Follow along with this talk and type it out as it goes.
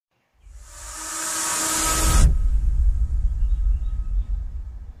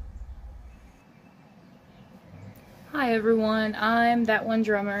Hi everyone, I'm That One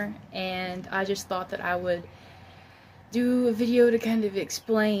Drummer, and I just thought that I would do a video to kind of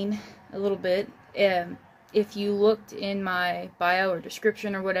explain a little bit. If you looked in my bio or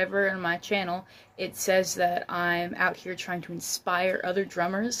description or whatever on my channel, it says that I'm out here trying to inspire other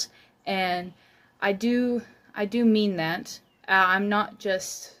drummers, and I do mean that. I'm not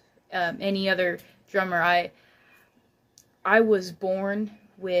just any other drummer. I was born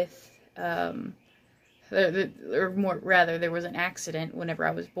with there was an accident whenever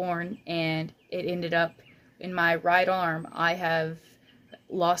I was born, and it ended up in my right arm. I have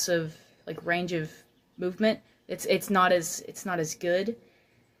loss of range of movement. It's not as good.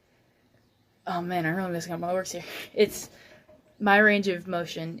 Oh man, I'm really messing up my words here. My range of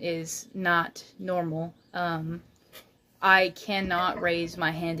motion is not normal. I cannot raise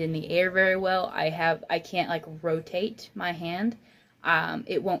my hand in the air very well. I can't rotate my hand.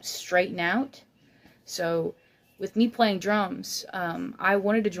 It won't straighten out. So with me playing drums, I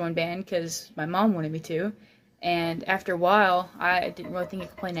wanted to join band because my mom wanted me to, and after a while I didn't really think I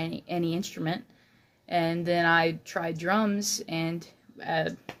could play any instrument, and then I tried drums and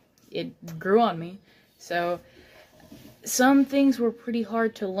it grew on me. So some things were pretty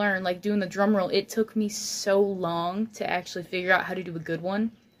hard to learn, like doing the drum roll. It took me so long to actually figure out how to do a good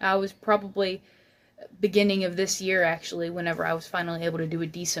one. I was probably beginning of this year actually whenever I was finally able to do a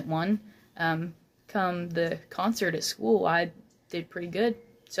decent one. Come the concert at school, I did pretty good.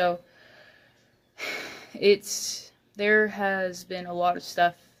 So there has been a lot of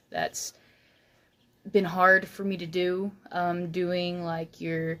stuff that's been hard for me to do. Doing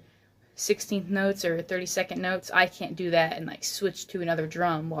your 16th notes or 32nd notes, I can't do that and switch to another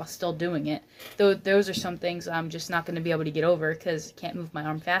drum while still doing it. Those are some things I'm just not going to be able to get over because I can't move my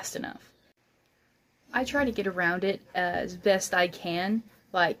arm fast enough. I try to get around it as best I can.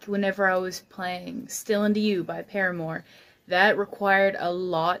 Like whenever I was playing Still Into You by Paramore, that required a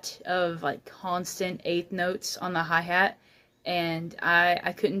lot of constant eighth notes on the hi-hat, and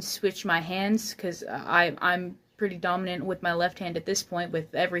I couldn't switch my hands because I'm pretty dominant with my left hand at this point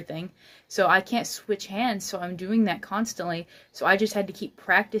with everything, so I can't switch hands, so I'm doing that constantly. So I just had to keep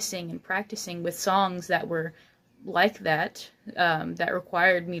practicing and practicing with songs that were like that, that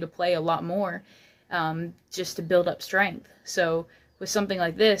required me to play a lot more, just to build up strength. So with something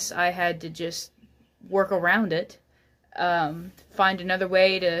like this, I had to just work around it, find another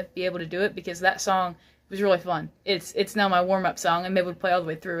way to be able to do it, because that song was really fun. It's now my warm-up song. I'm able to play all the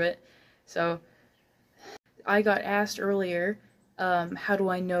way through it. So I got asked earlier, how do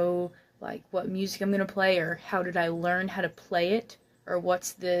I know what music I'm gonna play, or how did I learn how to play it, or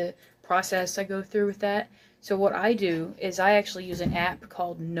what's the process I go through with that. So what I do is I actually use an app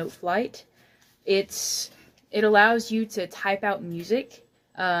called Noteflight. It allows you to type out music.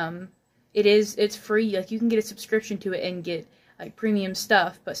 It's free. You can get a subscription to it and get premium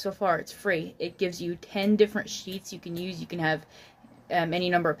stuff, but so far it's free. It gives you 10 different sheets you can use. You can have any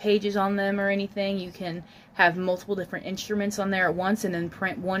number of pages on them or anything. You can have multiple different instruments on there at once and then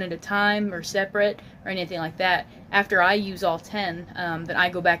print one at a time or separate or anything like that. After I use all 10, then I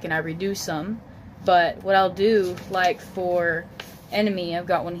go back and I redo some. But what I'll do, for Enemy, I've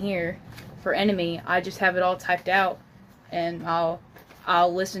got one here. For Enemy, I just have it all typed out, and I'll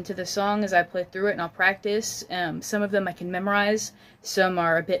listen to the song as I play through it, and I'll practice. Some of them I can memorize, some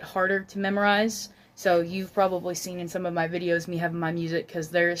are a bit harder to memorize. So you've probably seen in some of my videos me having my music, because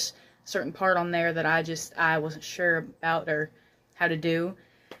there's a certain part on there that I wasn't sure about or how to do.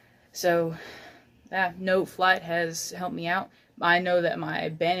 So Noteflight has helped me out. I know that my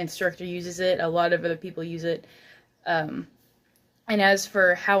band instructor uses it, a lot of other people use it. And as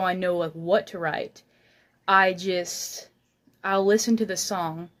for how I know what to write, I'll listen to the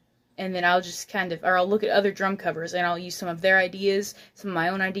song, and then I'll just I'll look at other drum covers, and I'll use some of their ideas, some of my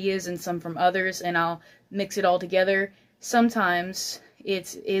own ideas, and some from others, and I'll mix it all together. Sometimes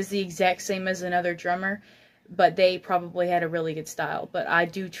it is the exact same as another drummer, but they probably had a really good style. But I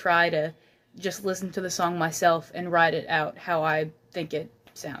do try to just listen to the song myself and write it out how I think it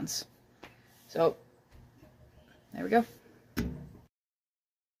sounds. So, there we go.